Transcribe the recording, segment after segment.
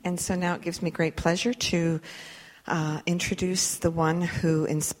And so now it gives me great pleasure to introduce the one who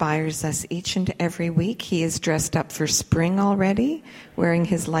inspires us each and every week. He is dressed up for spring already, wearing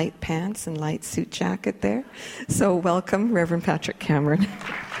his light pants and light suit jacket there. So welcome, Reverend Patrick Cameron.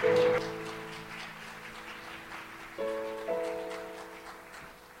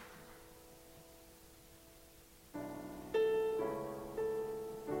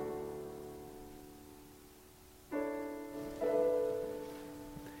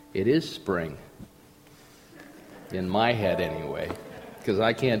 It is spring, in my head anyway, because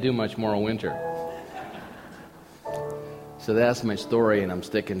I can't do much more winter. So that's my story, and I'm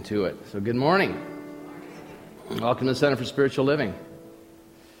sticking to it. So good morning. Welcome to the Center for Spiritual Living.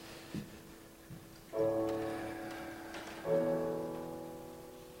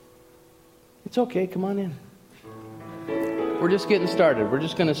 It's okay, come on in. We're just getting started. We're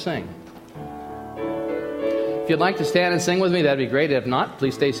just going to sing. If you'd like to stand and sing with me, that'd be great. If not,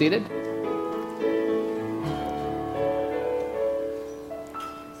 please stay seated.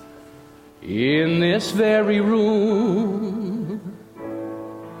 In this very room,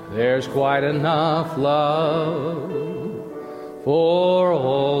 there's quite enough love for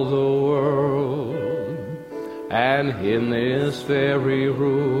all the world. And in this very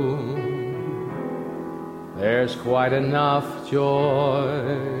room, there's quite enough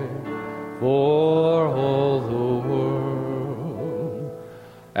joy for all the world.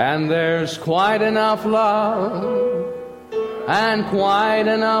 And there's quite enough love and quite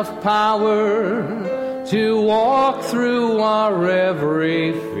enough power to walk through our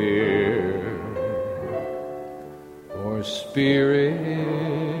every fear. For Spirit,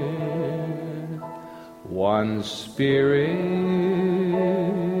 one Spirit,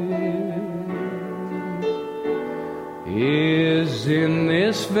 is in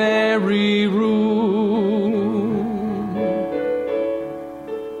this very room,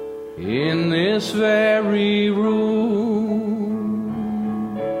 in this very room,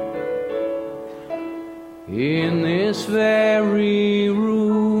 in this very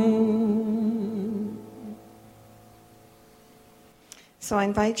room. So I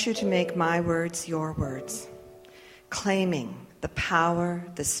invite you to make my words your words, claiming the power,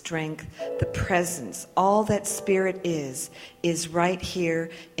 the strength, the presence, all that Spirit is right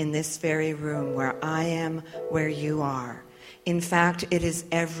here in this very room where I am, where you are. In fact, it is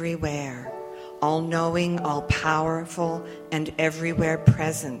everywhere, all-knowing, all-powerful, and everywhere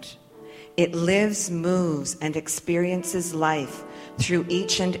present. It lives, moves, and experiences life through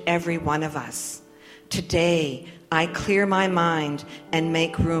each and every one of us. Today, I clear my mind and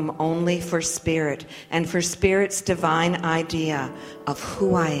make room only for Spirit and for Spirit's divine idea of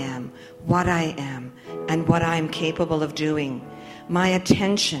who I am, what I am, and what I am capable of doing. My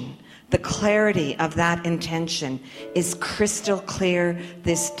attention, the clarity of that intention, is crystal clear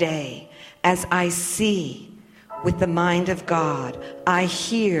this day. As I see with the mind of God, I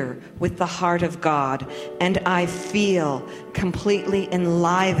hear with the heart of God, and I feel completely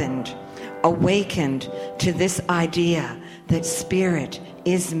enlivened, awakened to this idea that Spirit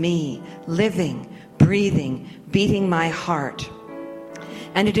is me, living, breathing, beating my heart.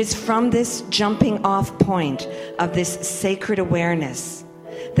 And it is from this jumping off point of this sacred awareness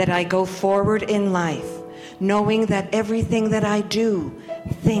that I go forward in life, knowing that everything that I do,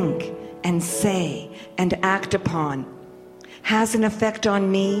 think, and say, and act upon has an effect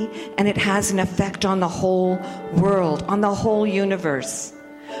on me, and it has an effect on the whole world, on the whole universe.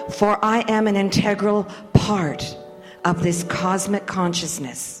 For I am an integral part of this cosmic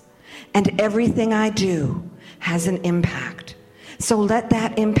consciousness, and everything I do has an impact. So let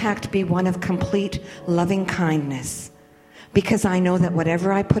that impact be one of complete loving kindness, because I know that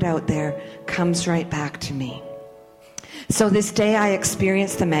whatever I put out there comes right back to me. So this day I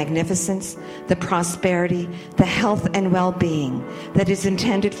experience the magnificence, the prosperity, the health and well-being that is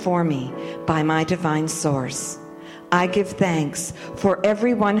intended for me by my divine source. I give thanks for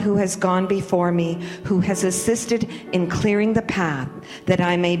everyone who has gone before me, who has assisted in clearing the path, that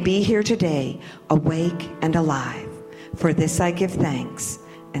I may be here today, awake and alive. For this I give thanks,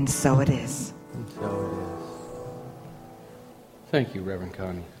 and so it is. And so it is. Thank you, Reverend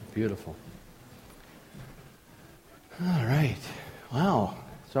Connie. Beautiful. All right. Wow.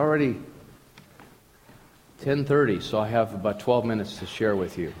 It's already 10:30, so I have about 12 minutes to share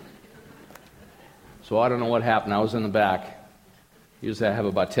with you. So I don't know what happened. I was in the back. Usually I have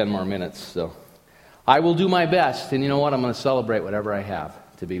about 10 more minutes. So I will do my best. And you know what? I'm going to celebrate whatever I have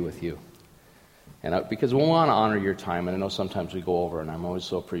to be with you. And because we want to honor your time. And I know sometimes we go over, and I'm always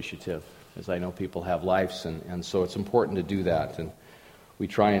so appreciative, as I know people have lives. And so it's important to do that. And we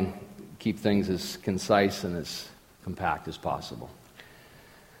try and keep things as concise and as compact as possible.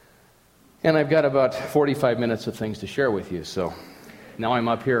 And I've got about 45 minutes of things to share with you, so now I'm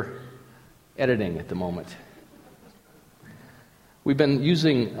up here editing at the moment. We've been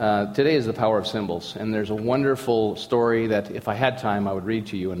using, today is the power of symbols, and there's a wonderful story that if I had time I would read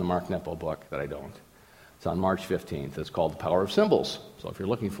to you in the Mark Nepo book, that I don't. It's on March 15th. It's called The Power of Symbols. So if you're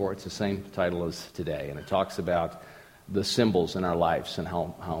looking for it, it's the same title as today, and it talks about the symbols in our lives and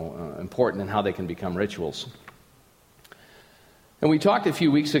how important and how they can become rituals. And we talked a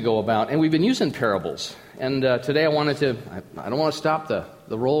few weeks ago about, and we've been using parables, and today I don't want to stop the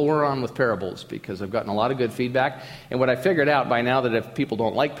roll we're on with parables because I've gotten a lot of good feedback, and what I figured out by now that if people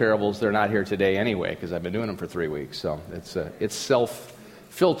don't like parables, they're not here today anyway because I've been doing them for 3 weeks, so it's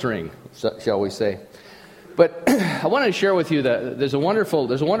self-filtering, shall we say. But I wanted to share with you that there's a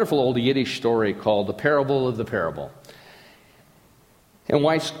wonderful old Yiddish story called The Parable of the Parable, and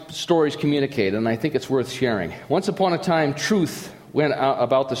why stories communicate, and I think it's worth sharing. Once upon a time, Truth went out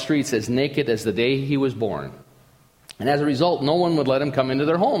about the streets as naked as the day he was born. And as a result, no one would let him come into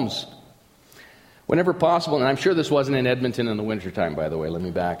their homes. Whenever possible, and I'm sure this wasn't in Edmonton in the wintertime, by the way, let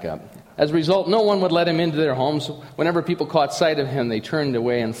me back up. As a result, no one would let him into their homes. Whenever people caught sight of him, they turned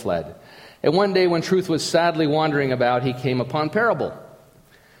away and fled. And one day when Truth was sadly wandering about, he came upon Parable.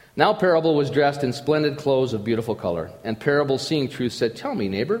 Now Parable was dressed in splendid clothes of beautiful color. And Parable, seeing Truth, said, "Tell me,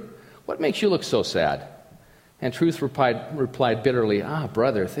 neighbor, what makes you look so sad?" And Truth replied bitterly,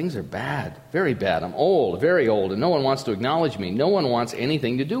 brother, things are bad, very bad. I'm old, very old, and no one wants to acknowledge me. No one wants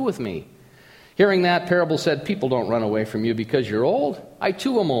anything to do with me." Hearing that, Parable said, "People don't run away from you because you're old. I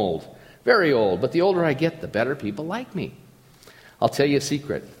too am old, very old, but the older I get, the better people like me. I'll tell you a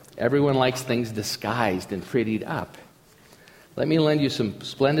secret. Everyone likes things disguised and prettied up. Let me lend you some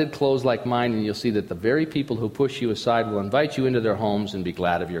splendid clothes like mine, and you'll see that the very people who push you aside will invite you into their homes and be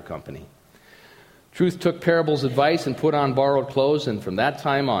glad of your company." Truth took Parable's advice and put on borrowed clothes, and from that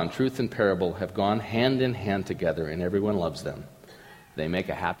time on, Truth and Parable have gone hand in hand together, and everyone loves them. They make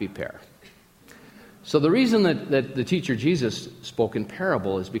a happy pair. So the reason that the teacher Jesus spoke in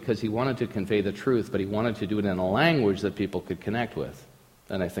parable is because he wanted to convey the truth, but he wanted to do it in a language that people could connect with.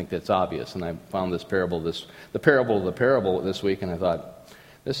 And I think that's obvious. And I found the parable of the parable this week, and I thought,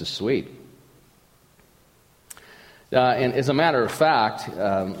 this is sweet. And as a matter of fact,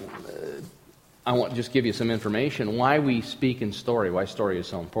 I want to just give you some information why we speak in story, why story is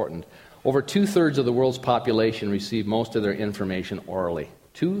so important. Over 2/3 of the world's population receive most of their information orally.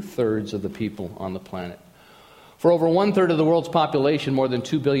 2/3 of the people on the planet. For over 1/3 of the world's population, more than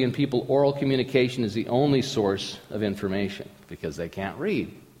 2 billion people, oral communication is the only source of information because they can't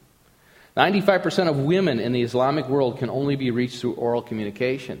read. 95% of women in the Islamic world can only be reached through oral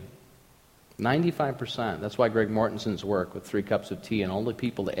communication. 95%. That's why Greg Mortenson's work with 3 Cups of Tea and all the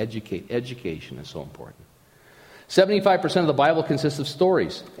people to education is so important. 75% of the Bible consists of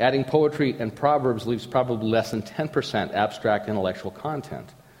stories. Adding poetry and proverbs leaves probably less than 10% abstract intellectual content.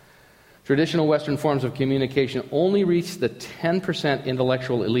 Traditional Western forms of communication only reach the 10%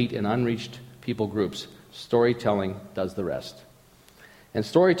 intellectual elite and unreached people groups. Storytelling does the rest. And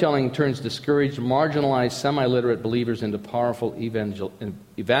storytelling turns discouraged, marginalized, semi-literate believers into powerful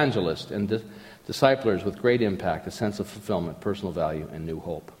evangelists and disciplers with great impact, a sense of fulfillment, personal value, and new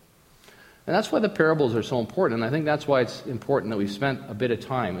hope. And that's why the parables are so important, and I think that's why it's important that we've spent a bit of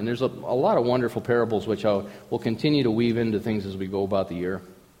time. And there's a lot of wonderful parables which I will continue to weave into things as we go about the year,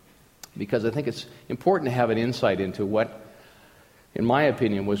 because I think it's important to have an insight into what, in my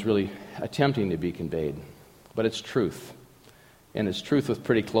opinion, was really attempting to be conveyed. But it's truth. And it's truth with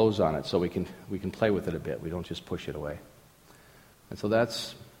pretty clothes on it, so we can play with it a bit. We don't just push it away. And so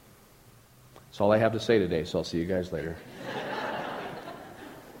that's all I have to say today, so I'll see you guys later.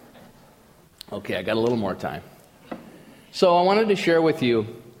 Okay, I got a little more time. So I wanted to share with you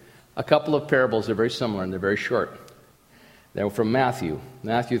a couple of parables. They're very similar and they're very short. They're from Matthew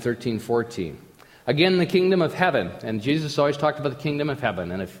 13:14. Again, the kingdom of heaven, and Jesus always talked about the kingdom of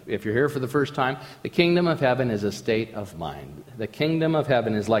heaven, and if you're here for the first time, the kingdom of heaven is a state of mind. The kingdom of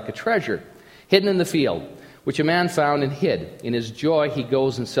heaven is like a treasure hidden in the field, which a man found and hid. In his joy, he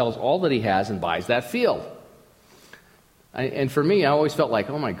goes and sells all that he has and buys that field. And for me, I always felt like,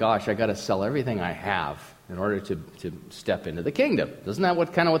 oh my gosh, I got to sell everything I have in order to step into the kingdom. Isn't that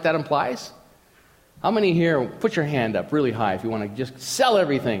what that implies? How many here, put your hand up really high if you want to just sell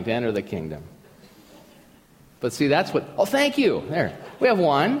everything to enter the kingdom? But see, thank you. There, we have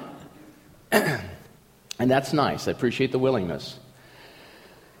one. And that's nice. I appreciate the willingness.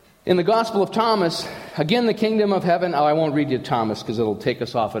 In the Gospel of Thomas, again, the kingdom of heaven. I won't read you Thomas because it'll take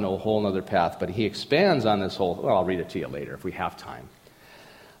us off in a whole other path. But he expands on this I'll read it to you later if we have time.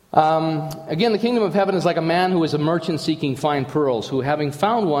 Again, the kingdom of heaven is like a man who is a merchant seeking fine pearls, who having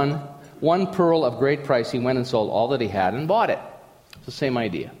found one one pearl of great price, he went and sold all that he had and bought it. It's the same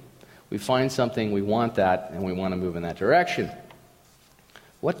idea. We find something, we want that, and we want to move in that direction.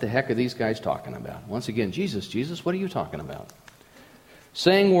 What the heck are these guys talking about? Once again, Jesus, what are you talking about?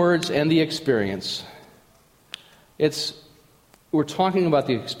 Saying words and the experience. We're talking about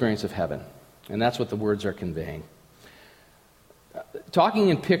the experience of heaven, and that's what the words are conveying. Talking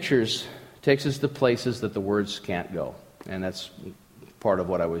in pictures takes us to places that the words can't go, and that's part of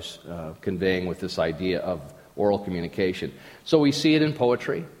what I was conveying with this idea of oral communication. So we see it in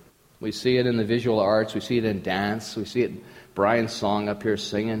poetry, we see it in the visual arts, we see it in dance, we see it in Brian's song up here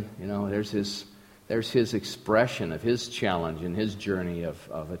singing. There's his expression of his challenge and his journey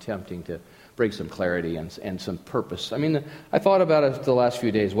of attempting to bring some clarity and some purpose. I mean, I thought about it the last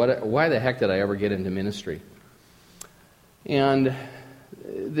few days. Why the heck did I ever get into ministry? And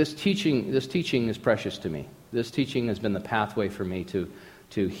this teaching is precious to me. This teaching has been the pathway for me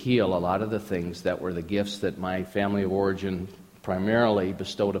to heal a lot of the things that were the gifts that my family of origin primarily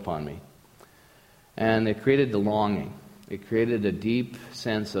bestowed upon me. And it created the longing. It created a deep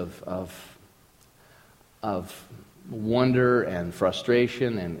sense of wonder and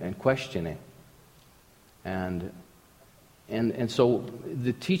frustration and questioning. And so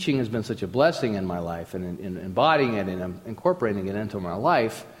the teaching has been such a blessing in my life, and in embodying it and incorporating it into my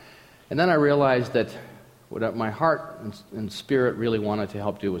life. And then I realized that what my heart and spirit really wanted to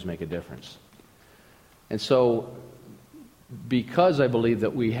help do was make a difference. And so, because I believe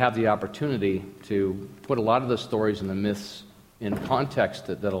that we have the opportunity to put a lot of the stories and the myths in context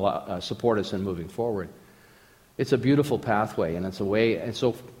that support us in moving forward, it's a beautiful pathway, and it's a way. And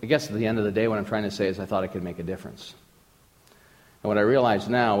so, I guess at the end of the day, what I'm trying to say is I thought I could make a difference. And what I realize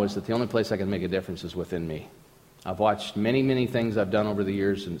now is that the only place I can make a difference is within me. I've watched many, many things I've done over the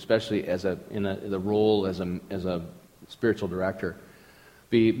years, and especially in the role as a spiritual director,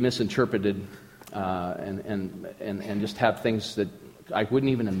 be misinterpreted and just have things that I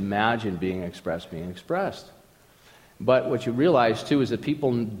wouldn't even imagine being expressed. But what you realize too is that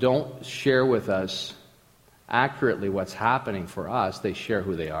people don't share with us accurately what's happening for us. They share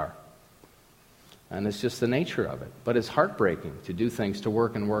who they are. And it's just the nature of it. But it's heartbreaking to do things, to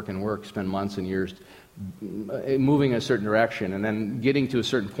work and work and work, spend months and years moving in a certain direction, and then getting to a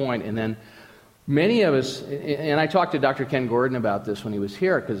certain point, and then many of us, and I talked to Dr. Ken Gordon about this when he was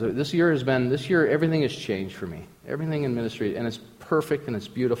here, because this year everything has changed for me. Everything in ministry, and it's perfect and it's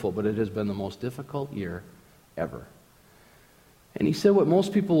beautiful, but it has been the most difficult year ever. And he said what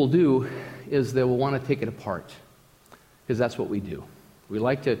most people will do is they will want to take it apart, because that's what we do. We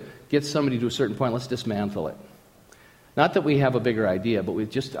like to get somebody to a certain point, let's dismantle it. Not that we have a bigger idea, but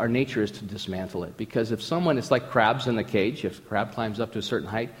our nature is to dismantle it. Because if someone, it's like crabs in the cage. If a crab climbs up to a certain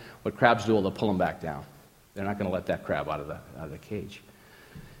height, what crabs do, they'll pull them back down. They're not going to let that crab out of the cage.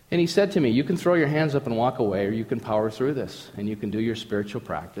 And he said to me, you can throw your hands up and walk away, or you can power through this, and you can do your spiritual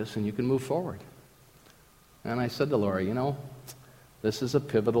practice, and you can move forward. And I said to Lori, this is a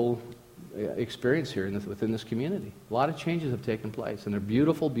pivotal experience here within this community. A lot of changes have taken place, and they're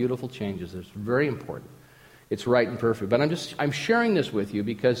beautiful, beautiful changes. It's very important. It's right and perfect. But I'm sharing this with you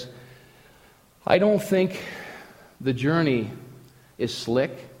because I don't think the journey is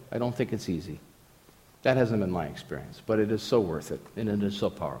slick. I don't think it's easy. That hasn't been my experience, but it is so worth it, and it is so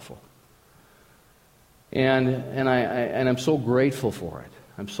powerful. And I'm so grateful for it.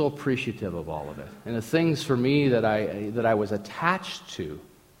 I'm so appreciative of all of it. And the things for me that I was attached to,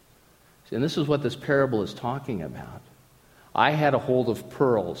 and this is what this parable is talking about. I had a hold of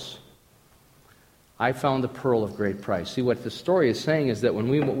pearls. I found the pearl of great price. See, what the story is saying is that when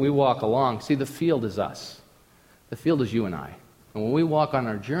we walk along, see, the field is us. The field is you and I. And when we walk on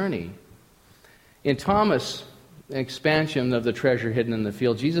our journey, in Thomas' expansion of the treasure hidden in the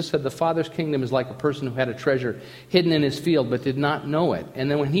field, Jesus said the Father's kingdom is like a person who had a treasure hidden in his field but did not know it.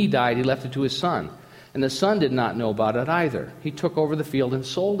 And then when he died, he left it to his son. And the son did not know about it either. He took over the field and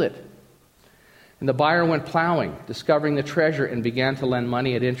sold it. And the buyer went plowing, discovering the treasure, and began to lend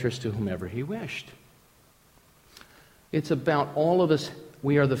money at interest to whomever he wished. It's about all of us.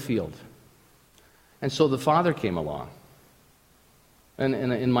 We are the field. And so the Father came along. And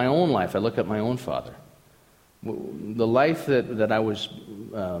in my own life, I look at my own father. The life that I was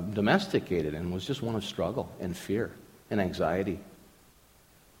domesticated in was just one of struggle and fear and anxiety.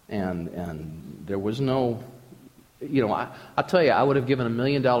 And there was no, I'll tell you, I would have given $1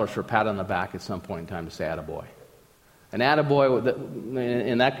 million for a pat on the back at some point in time to say attaboy. An attaboy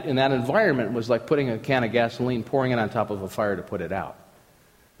in that environment was like putting a can of gasoline, pouring it on top of a fire to put it out.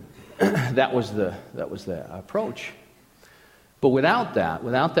 That was the approach. But without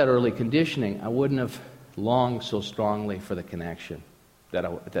that early conditioning, I wouldn't have longed so strongly for the connection.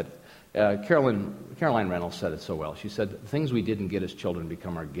 Caroline Reynolds said it so well. She said, the things we didn't get as children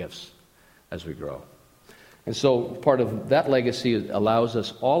become our gifts as we grow. And so part of that legacy allows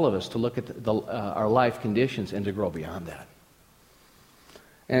us, all of us, to look at our life conditions and to grow beyond that.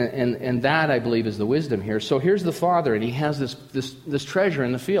 And that, I believe, is the wisdom here. So here's the father, and he has this treasure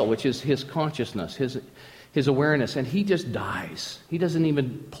in the field, which is his consciousness, his awareness, and he just dies. He doesn't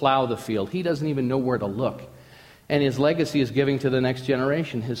even plow the field. He doesn't even know where to look. And his legacy is giving to the next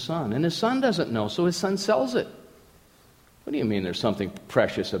generation, his son. And his son doesn't know, so his son sells it. What do you mean there's something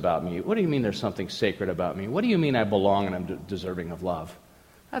precious about me? What do you mean there's something sacred about me? What do you mean I belong and I'm deserving of love?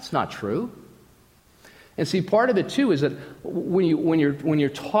 That's not true. And see, part of it too is that when you're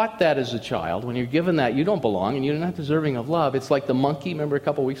taught that as a child, when you're given that you don't belong and you're not deserving of love, it's like the monkey. Remember a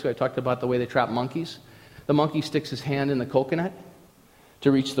couple of weeks ago I talked about the way they trap monkeys? The monkey sticks his hand in the coconut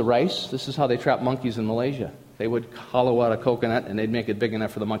to reach the rice. This is how they trap monkeys in Malaysia. They would hollow out a coconut and they'd make it big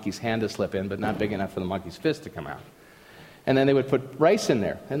enough for the monkey's hand to slip in, but not big enough for the monkey's fist to come out. And then they would put rice in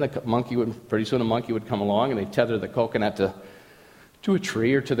there. And pretty soon a monkey would come along and they'd tether the coconut to a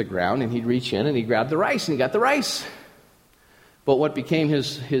tree or to the ground, and he'd reach in and he'd grab the rice, and he got the rice. But what became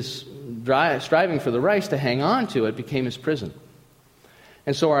his striving for the rice to hang on to it became his prison.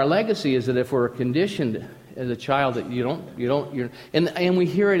 And so our legacy is that if we're conditioned as a child that and we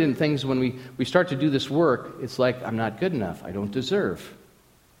hear it in things when we start to do this work, it's like, I'm not good enough, I don't deserve.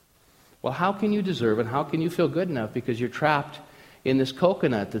 Well, how can you deserve and how can you feel good enough? Because you're trapped in this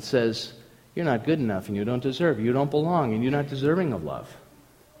coconut that says, you're not good enough and you don't deserve, you don't belong, and you're not deserving of love.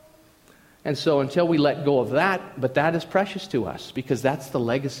 And so until we let go of that, but that is precious to us because that's the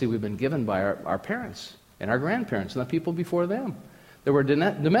legacy we've been given by our parents and our grandparents and the people before them that were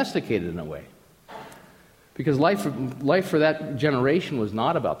domesticated in a way. Because life for that generation was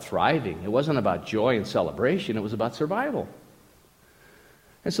not about thriving. It wasn't about joy and celebration. It was about survival.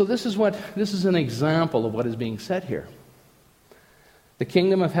 And so this is an example of what is being said here. The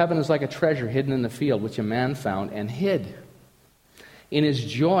kingdom of heaven is like a treasure hidden in the field, which a man found and hid. In his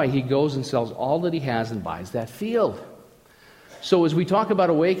joy, he goes and sells all that he has and buys that field. So as we talk about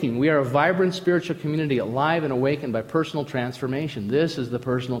awakening, we are a vibrant spiritual community, alive and awakened by personal transformation. This is the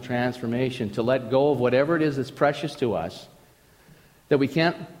personal transformation, to let go of whatever it is that's precious to us, that we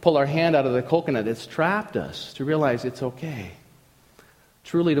can't pull our hand out of the coconut that's trapped us, to realize it's okay.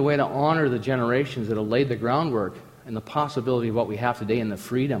 Truly, the way to honor the generations that have laid the groundwork and the possibility of what we have today and the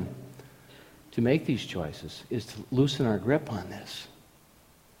freedom to make these choices is to loosen our grip on this.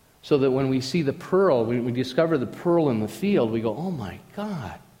 So that when we see the pearl, when we discover the pearl in the field, we go, oh my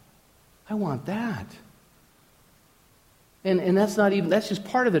God, I want that. And that's just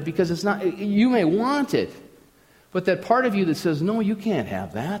part of it, because it's not, you may want it, but that part of you that says, no, you can't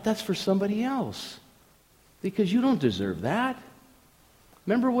have that, that's for somebody else. Because you don't deserve that.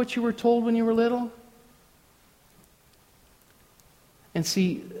 Remember what you were told when you were little? And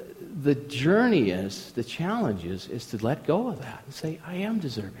see, the challenge is to let go of that and say, I am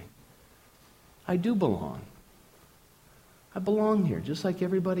deserving. I do belong. I belong here, just like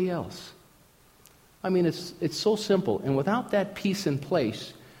everybody else. I mean, it's so simple. And without that peace in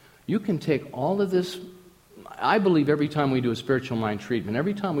place, you can take all of this. I believe every time we do a spiritual mind treatment,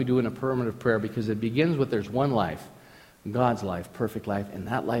 every time we do an affirmative prayer, because it begins with there's one life, God's life, perfect life, and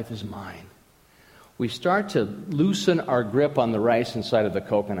that life is mine. We start to loosen our grip on the rice inside of the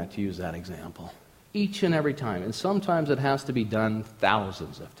coconut, to use that example, each and every time. And sometimes it has to be done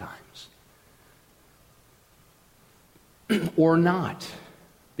thousands of times. Or not,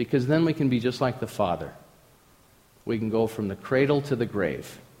 because then we can be just like the Father. We can go from the cradle to the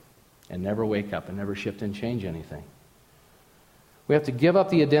grave and never wake up and never shift and change anything. We have to give up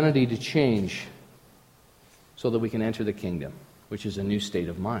the identity to change so that we can enter the kingdom, which is a new state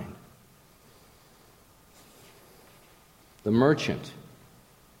of mind. The merchant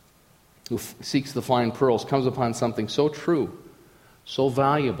who seeks the fine pearls comes upon something so true, so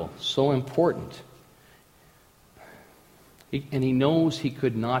valuable, so important. And he knows he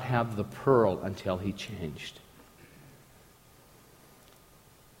could not have the pearl until he changed.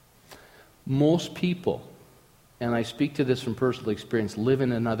 Most people, and I speak to this from personal experience, live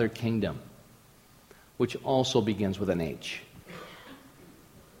in another kingdom, which also begins with an H.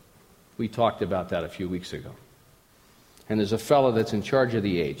 We talked about that a few weeks ago. And there's a fellow that's in charge of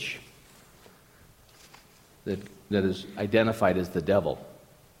the H that is identified as the devil.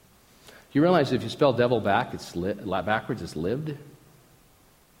 Do you realize if you spell devil backwards, it's lived?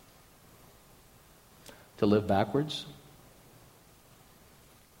 To live backwards?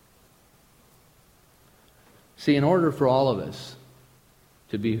 See, in order for all of us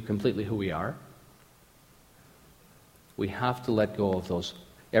to be completely who we are, We have to let go of those.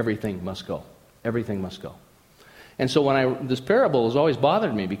 Everything must go. Everything must go. And so this parable has always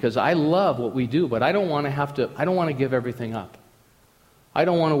bothered me because I love what we do, but I don't want to give everything up. I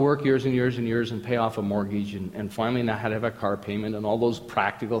don't want to work years and years and years and pay off a mortgage and finally not have a car payment and all those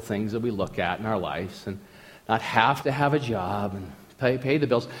practical things that we look at in our lives and not have to have a job and pay the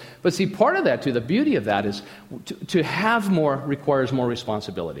bills. But see, part of that too, the beauty of that is to have more requires more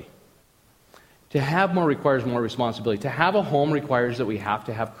responsibility. To have more requires more responsibility. To have a home requires that we have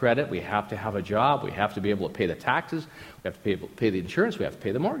to have credit, we have to have a job, we have to be able to pay the taxes, we have to be able to pay the insurance, we have to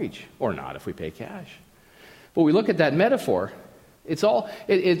pay the mortgage, or not if we pay cash. But we look at that metaphor, it's all,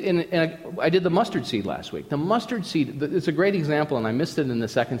 I did the mustard seed last week. The mustard seed, it's a great example, and I missed it in the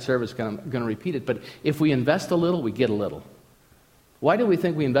second service, I'm going to repeat it, but if we invest a little, we get a little. Why do we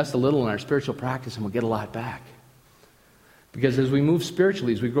think we invest a little in our spiritual practice and we'll get a lot back? Because as we move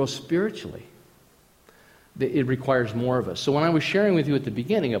spiritually, as we grow spiritually, it requires more of us. So when I was sharing with you at the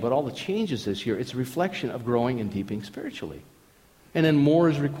beginning about all the changes this year, it's a reflection of growing and deepening spiritually. And then more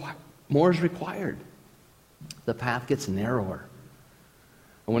is required. The path gets narrower.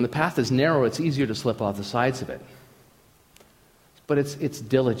 And when the path is narrow, it's easier to slip off the sides of it. But it's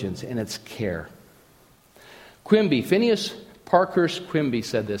diligence and it's care. Quimby, Phineas Parkhurst Quimby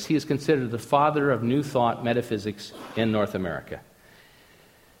said this. He is considered the father of New Thought metaphysics in North America.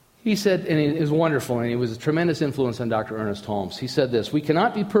 He said, and it was wonderful, and it was a tremendous influence on Dr. Ernest Holmes. He said this: we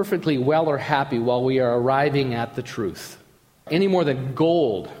cannot be perfectly well or happy while we are arriving at the truth, any more than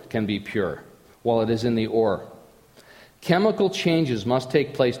gold can be pure while it is in the ore. Chemical changes must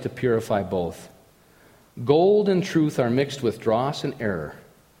take place to purify both. Gold and truth are mixed with dross and error.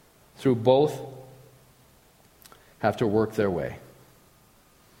 Through both have to work their way.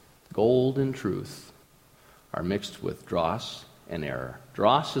 Gold and truth are mixed with dross and error.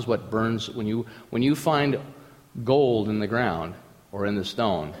 Dross is what burns when you find gold in the ground or in the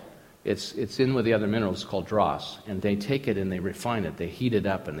stone. It's in with the other minerals called dross, and they take it and they refine it, they heat it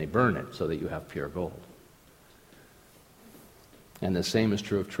up and they burn it so that you have pure gold. And the same is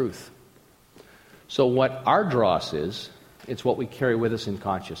true of truth. So what our dross is, it's what we carry with us in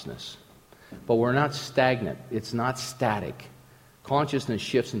consciousness. But we're not stagnant. It's not static. Consciousness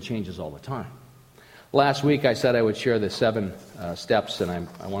shifts and changes all the time. Last week I said I would share the 7 steps, and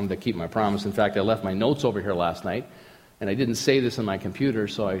I wanted to keep my promise. In fact, I left my notes over here last night, and I didn't say this in my computer,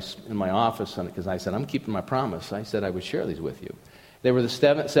 so in my office, because I said, I'm keeping my promise. I said I would share these with you. They were the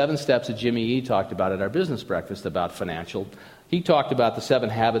 7 steps that Jimmy E. talked about at our business breakfast about financial. He talked about the 7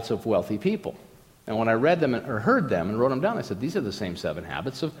 habits of wealthy people. And when I read them or heard them and wrote them down, I said, these are the same 7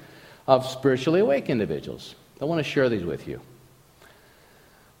 habits of spiritually awake individuals. I want to share these with you.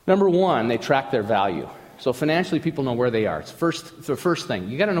 Number 1, they track their value. So financially, people know where they are. It's the first thing.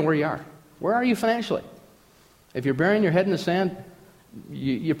 You got to know where you are. Where are you financially? If you're burying your head in the sand,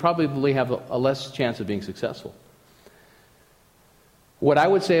 you probably have a less chance of being successful. What I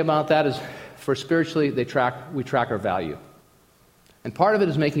would say about that is, for spiritually, we track our value. And part of it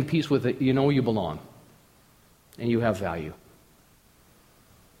is making peace with it. You know you belong. And you have value.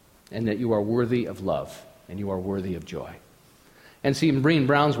 And that you are worthy of love. And you are worthy of joy. And see, in Brené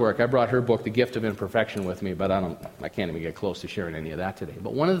Brown's work, I brought her book, The Gift of Imperfection, with me, but I can't even get close to sharing any of that today.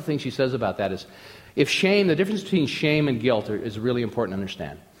 But one of the things she says about that is, the difference between shame and guilt is really important to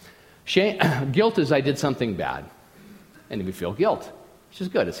understand. Guilt is I did something bad, and we feel guilt, which is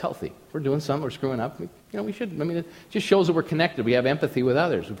good. It's healthy. If we're doing something, we're screwing up. We should. It just shows that we're connected. We have empathy with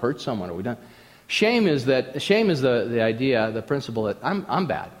others. We've hurt someone, or we've done. Shame is the idea, the principle that I'm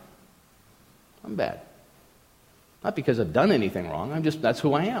bad. I'm bad. Not because I've done anything wrong. That's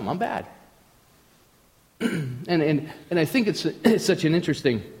who I am. I'm bad. and I think it's such an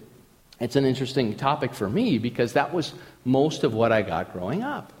interesting topic for me, because that was most of what I got growing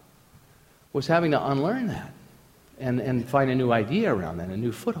up, was having to unlearn that and find a new idea around that, a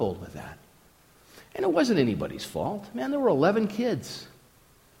new foothold with that. And it wasn't anybody's fault. Man, there were 11 kids.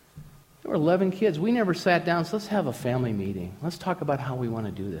 We never sat down and said, let's have a family meeting. Let's talk about how we want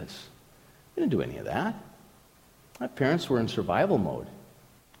to do this. We didn't do any of that. My parents were in survival mode.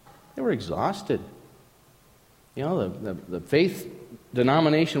 They were exhausted. The faith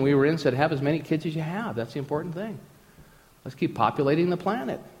denomination we were in said, have as many kids as you have. That's the important thing. Let's keep populating the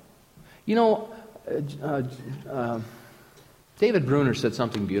planet. David Bruner said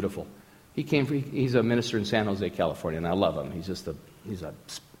something beautiful. He's a minister in San Jose, California, and I love him. He's just a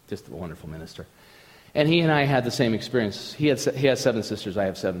wonderful minister. And he and I had the same experience. He had 7 sisters. I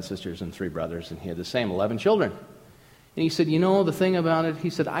have 7 sisters and 3 brothers, and he had the same 11 children. And he said, the thing about it, he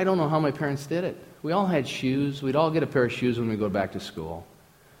said, I don't know how my parents did it. We all had shoes. We'd all get a pair of shoes when we go back to school.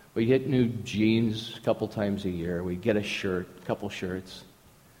 We'd get new jeans a couple times a year. We'd get a couple shirts.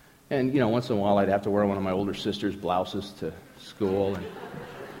 And, once in a while I'd have to wear one of my older sister's blouses to school and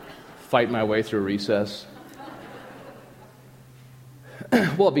fight my way through recess.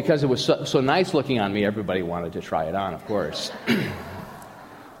 Well, because it was so nice looking on me, everybody wanted to try it on, of course.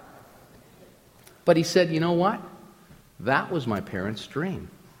 But he said, you know what? That was my parents' dream.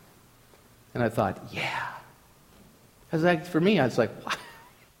 And I thought, yeah. Because for me, I was like,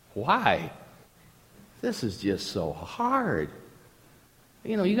 why? This is just so hard.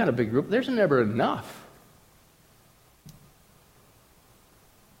 You got a big group. There's never enough.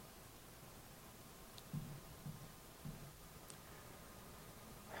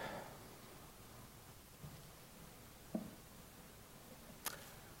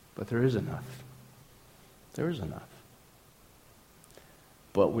 But there is enough. There is enough.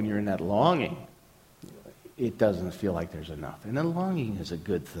 But when you're in that longing, it doesn't feel like there's enough. And then longing is a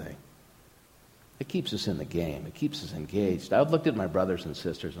good thing. It keeps us in the game. It keeps us engaged. I've looked at my brothers and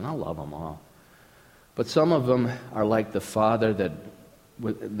sisters, and I love them all. But some of them are like the father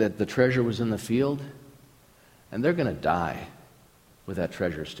that the treasure was in the field, and they're going to die with that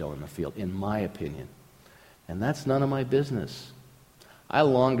treasure still in the field, in my opinion. And that's none of my business. I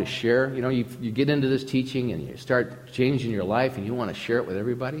long to share. You get into this teaching and you start changing your life and you want to share it with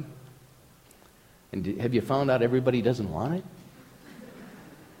everybody. And have you found out everybody doesn't want it?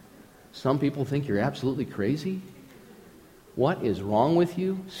 Some people think you're absolutely crazy. What is wrong with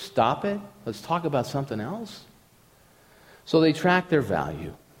you? Stop it. Let's talk about something else. So they track their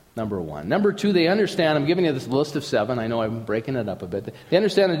value, number one. Number two, they understand, I'm giving you this list of 7. I know I'm breaking it up a bit. They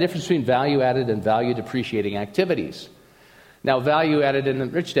understand the difference between value-added and value-depreciating activities. Now, value-added,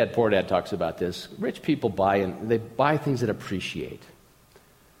 and Rich Dad, Poor Dad talks about this. Rich people buy things that appreciate.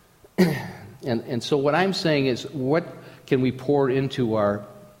 And so what I'm saying is, what can we pour into our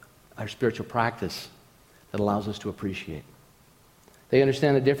spiritual practice that allows us to appreciate? They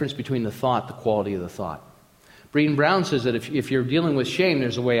understand the difference between the thought, the quality of the thought. Breeden Brown says that if you're dealing with shame,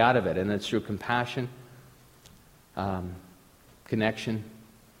 there's a way out of it, and it's through compassion, connection,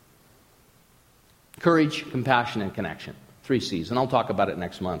 courage, compassion, and connection. 3 C's, and I'll talk about it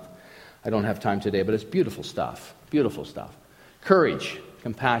next month. I don't have time today, but it's beautiful stuff. Beautiful stuff. Courage,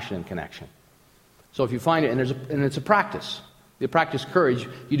 compassion, and connection. So if you find it, and it's a practice. You practice courage,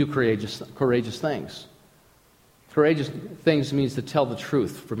 you do courageous things. Courageous things means to tell the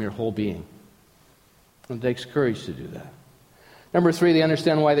truth from your whole being. It takes courage to do that. Number 3, they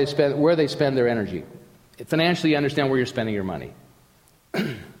understand where they spend their energy. Financially, you understand where you're spending your money.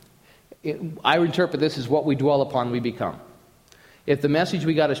 I interpret this as what we dwell upon, we become. If the message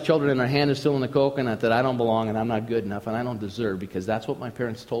we got as children in our hand is still in the coconut that I don't belong and I'm not good enough and I don't deserve because that's what my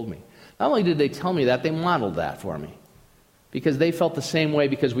parents told me. Not only did they tell me that, they modeled that for me. Because they felt the same way,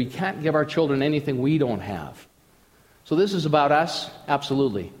 because we can't give our children anything we don't have. So this is about us?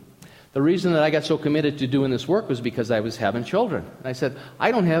 Absolutely. The reason that I got so committed to doing this work was because I was having children. And I said,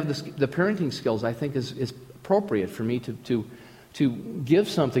 I don't have the parenting skills I think is appropriate for me to give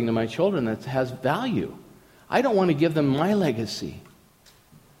something to my children that has value. I don't want to give them my legacy.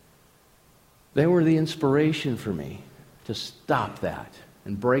 They were the inspiration for me to stop that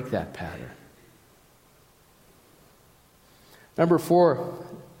and break that pattern. Number 4,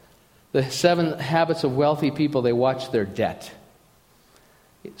 the 7 habits of wealthy people, they watch their debt.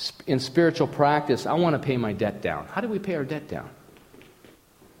 In spiritual practice, I want to pay my debt down. How do we pay our debt down?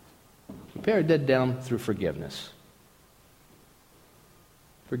 We pay our debt down through forgiveness.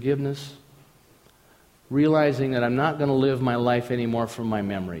 Forgiveness. Realizing that I'm not going to live my life anymore from my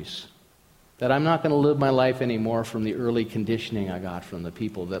memories. That I'm not going to live my life anymore from the early conditioning I got from the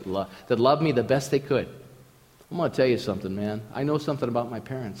people that loved me the best they could. I'm going to tell you something, man. I know something about my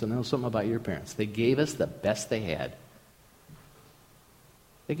parents, and I know something about your parents. They gave us the best they had.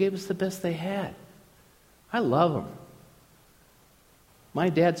 They gave us the best they had. I love them. My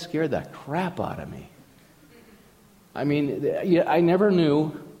dad scared the crap out of me. I mean, I never knew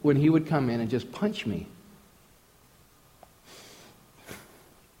when he would come in and just punch me.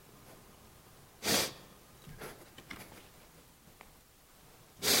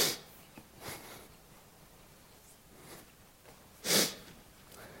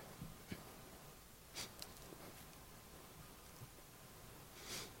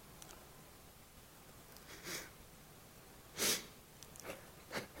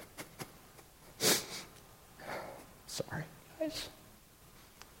 Sorry, guys.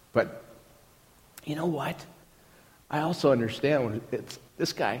 But you know what? I also understand when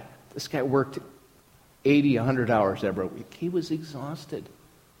this guy worked 80, 100 hours every week. He was exhausted.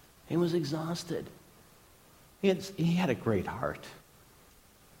 He was exhausted. He had a great heart.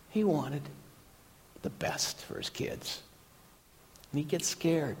 He wanted the best for his kids. And he gets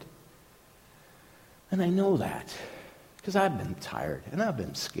scared. And I know that because I've been tired and I've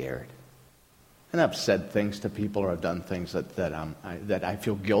been scared. And I've said things to people or I've done things that I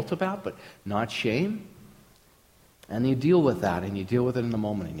feel guilt about, but not shame. And you deal with that, and you deal with it in the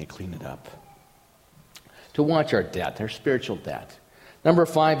moment, and you clean it up. To watch our debt, our spiritual debt. Number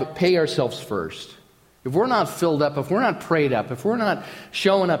 5, pay ourselves first. If we're not filled up, if we're not prayed up, if we're not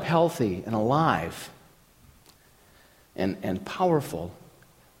showing up healthy and alive and powerful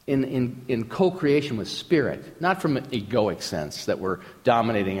in co-creation with Spirit, not from an egoic sense that we're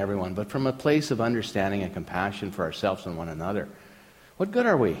dominating everyone, but from a place of understanding and compassion for ourselves and one another, what good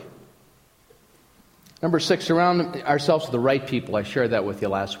are we? Number 6, surround ourselves with the right people. I shared that with you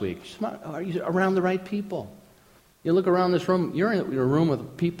last week. Are you around the right people? You look around this room, you're in a room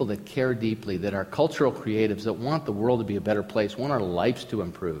with people that care deeply, that are cultural creatives, that want the world to be a better place, want our lives to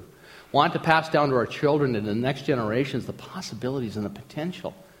improve, want to pass down to our children and the next generations the possibilities and the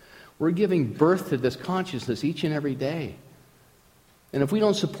potential. We're giving birth to this consciousness each and every day. And if we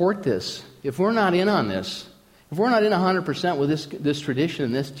don't support this, if we're not in on this, if we're not in 100% with this tradition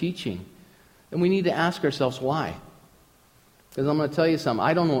and this teaching, then we need to ask ourselves why. Because I'm going to tell you something.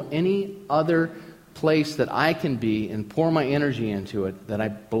 I don't know any other place that I can be and pour my energy into it that I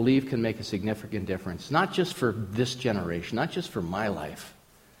believe can make a significant difference. Not just for this generation, not just for my life.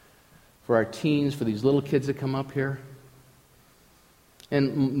 For our teens, for these little kids that come up here.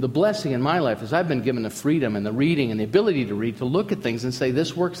 And the blessing in my life is I've been given the freedom and the reading and the ability to read, to look at things and say,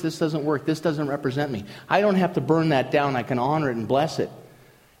 this works, this doesn't work, this doesn't represent me. I don't have to burn that down. I can honor it and bless it.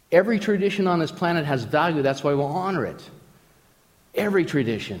 Every tradition on this planet has value. That's why we'll honor it. Every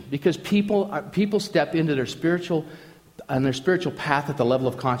tradition. Because people step into their spiritual path at the level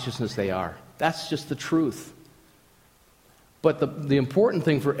of consciousness they are. That's just the truth. But the important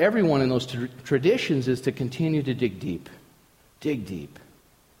thing for everyone in those traditions is to continue to dig deep. Dig deep.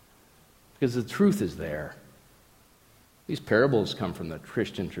 Because the truth is there. These parables come from the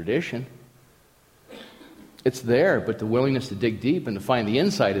Christian tradition. It's there, but the willingness to dig deep and to find the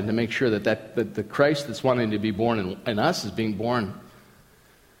insight and to make sure that the Christ that's wanting to be born in us is being born,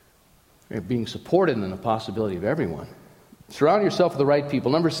 being supported in the possibility of everyone. Surround yourself with the right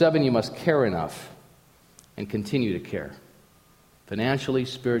people. Number 7, you must care enough and continue to care. Financially,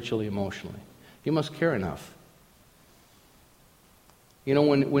 spiritually, emotionally. You must care enough. You know,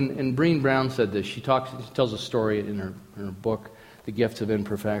 when Brené Brown said this, she tells a story in her book, The Gifts of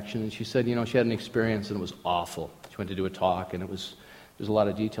Imperfection, and she said, you know, she had an experience and it was awful. She went to do a talk and there's a lot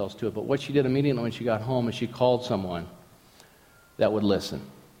of details to it, but what she did immediately when she got home is she called someone that would listen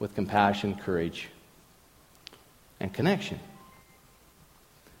with compassion, courage, and connection.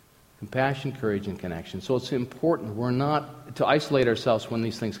 Compassion, courage, and connection. So it's important. We're not to isolate ourselves when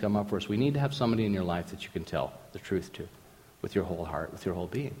these things come up for us. We need to have somebody in your life that you can tell the truth to with your whole heart, with your whole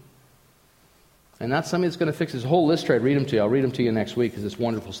being. And that's something that's going to fix this whole list. I'd read them to you. I'll read them to you next week because it's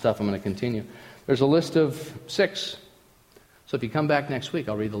wonderful stuff. I'm going to continue. There's a list of 6. So if you come back next week,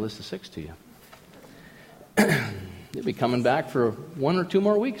 I'll read the list of 6 to you. You'll be coming back for 1 or 2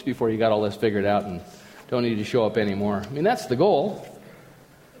 more weeks before you got all this figured out and don't need to show up anymore. I mean, that's the goal.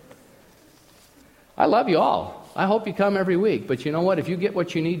 I love you all. I hope you come every week. But you know what? If you get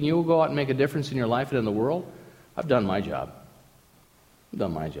what you need and you will go out and make a difference in your life and in the world, I've done my job. I've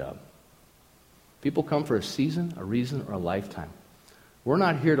done my job. People come for a season, a reason, or a lifetime. We're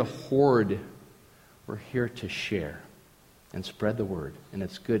not here to hoard. We're here to share and spread the word. And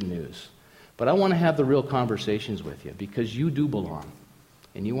it's good news. But I want to have the real conversations with you because you do belong.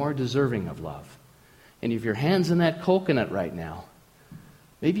 And you are deserving of love. And if your hand's in that coconut right now,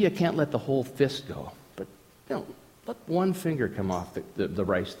 maybe you can't let the whole fist go. But you know, let one finger come off the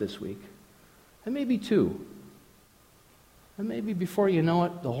rice this week. And maybe 2. And maybe before you know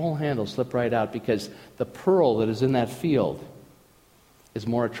it, the whole hand will slip right out because the pearl that is in that field is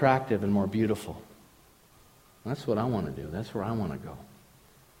more attractive and more beautiful. And that's what I want to do. That's where I want to go.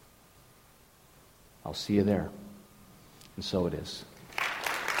 I'll see you there. And so it is.